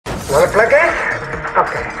Wanna play games?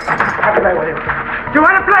 Okay. I'll play with you. You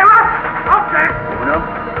wanna play what? Okay. Uno.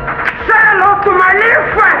 Say hello to my little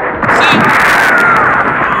friend.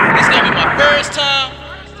 It's gonna be my first time,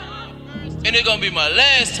 and it's gonna be my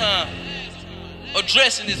last time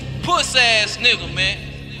addressing this puss-ass nigga, man.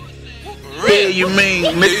 Yeah, you mean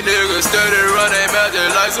these niggas steady run they mouth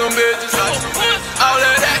just like some bitches. All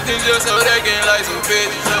that acting just so they can like some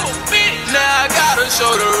bitches. Now I gotta show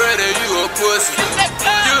the red that you a pussy.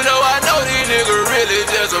 You know I know these niggas really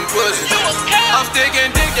just some pussy. I'm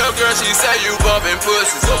sticking dick, your girl, she say you bumping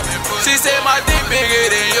pussies. She said my dick bigger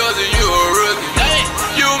than yours and you a rookie.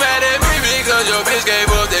 You mad at me because your bitch gave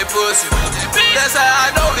up that pussy. That's how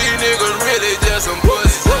I know these niggas really just some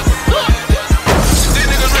pussy. These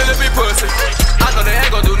niggas really be pussy. I know they ain't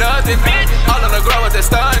gon' do nothing. All on the ground with that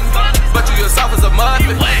stun, but you yourself as a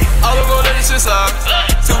muffin. All I'm gon' let this shit slide.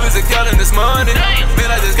 Too busy counting this money. Man,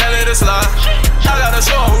 I just can't let it slide. I gotta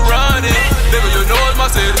show who run it. Nigga, you know it's my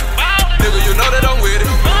city. Nigga, you know that I'm with it.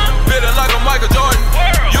 Feeling like I'm Michael Jordan.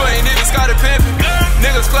 You ain't even Scottie Pippen.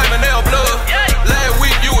 Niggas claiming they on blood. Last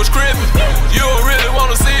week you was crippin'. You don't really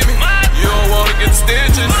wanna see me. You don't wanna get the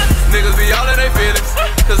stitches. Niggas be all in they feelings.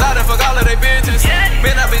 Cause I done fuck all of they bitches.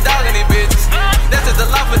 Man, I be dogging these bitches. That's just the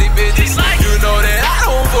life of these bitches. You know that I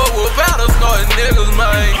don't fuck with powder snorting niggas,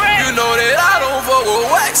 man. You know that I don't fuck with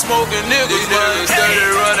wax smoking niggas, man. These niggas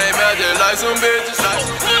steady run they mouth just like some bitches.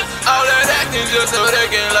 All that acting just so they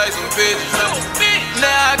can like some bitches.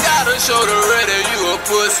 Now I gotta show the red that you a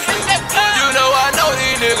pussy. You know I know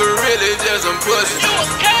these niggas really just some pussy.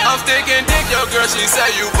 I'm sticking dick, your girl, she say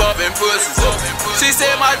you bumping pussies. She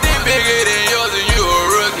said my dick bigger than yours and you a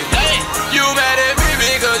rookie. You mad at me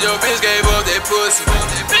because your bitch gave up that pussy.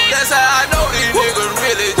 That's how I know these niggas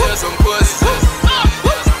really just some pussy.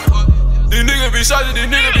 These niggas be shysty, these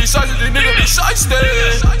niggas be shysty, these niggas be shysty.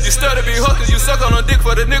 You steady be hooking, you suck on a dick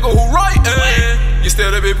for the nigga who writin'. You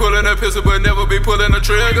steady be pulling a pistol but never be pulling a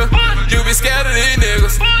trigger. You be scared of these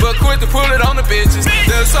niggas, but quick to pull it on the bitches.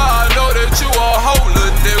 That's how I know that you a hoe,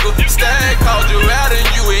 little nigga. Stag called you out and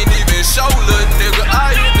you ain't even show, little nigga.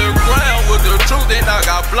 I hit the ground with the truth and I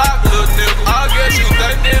got blocked, little nigga. I guess you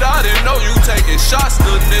think that I didn't know you taking shots,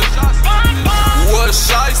 little nigga. What's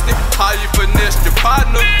shysty? How you finesse your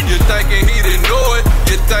partner? You thinking he didn't know it?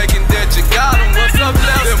 You thinking that you got him? What's up,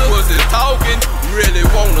 Lester? Them pussies talking, really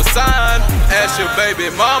want a sign. Ask your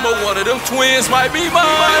baby mama, one of them twins might be mine.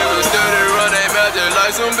 Niggas steady run they mouth just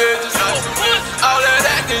like some bitches. All that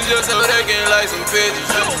acting just so they can like some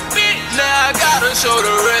bitches. Now I gotta show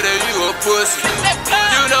the red that you a pussy.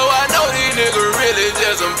 You know I know these niggas really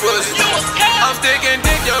just some pussy. I'm sticking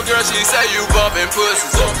dick, your girl, she say you bumping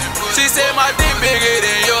pussies. She said my dick bigger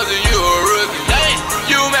than yours and you a rookie.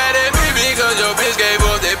 You mad at me because your bitch gave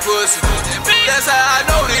up that pussy. That's how I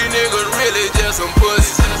know these niggas really just some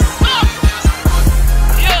pussy.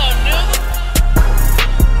 Yeah, nigga.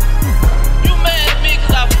 You mad at me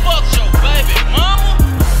cause I fucked your baby mama?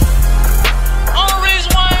 Only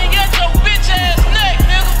reason why I ain't get your bitch ass neck,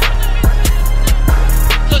 nigga.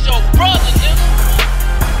 Cause your brother, nigga.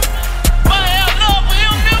 If I have love for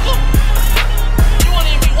him, nigga, you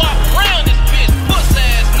wouldn't even be walking around this bitch, puss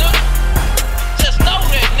ass nigga. Just know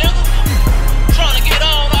that, nigga. Trying to get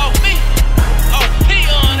on off me. Oh,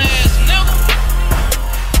 peon ass nigga.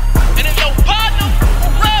 And if your partner who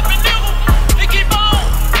rapping, nigga, he keep on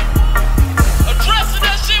addressing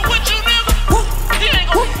that shit with you, nigga, he ain't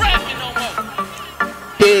gonna be rapping no more.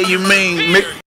 yeah, you mean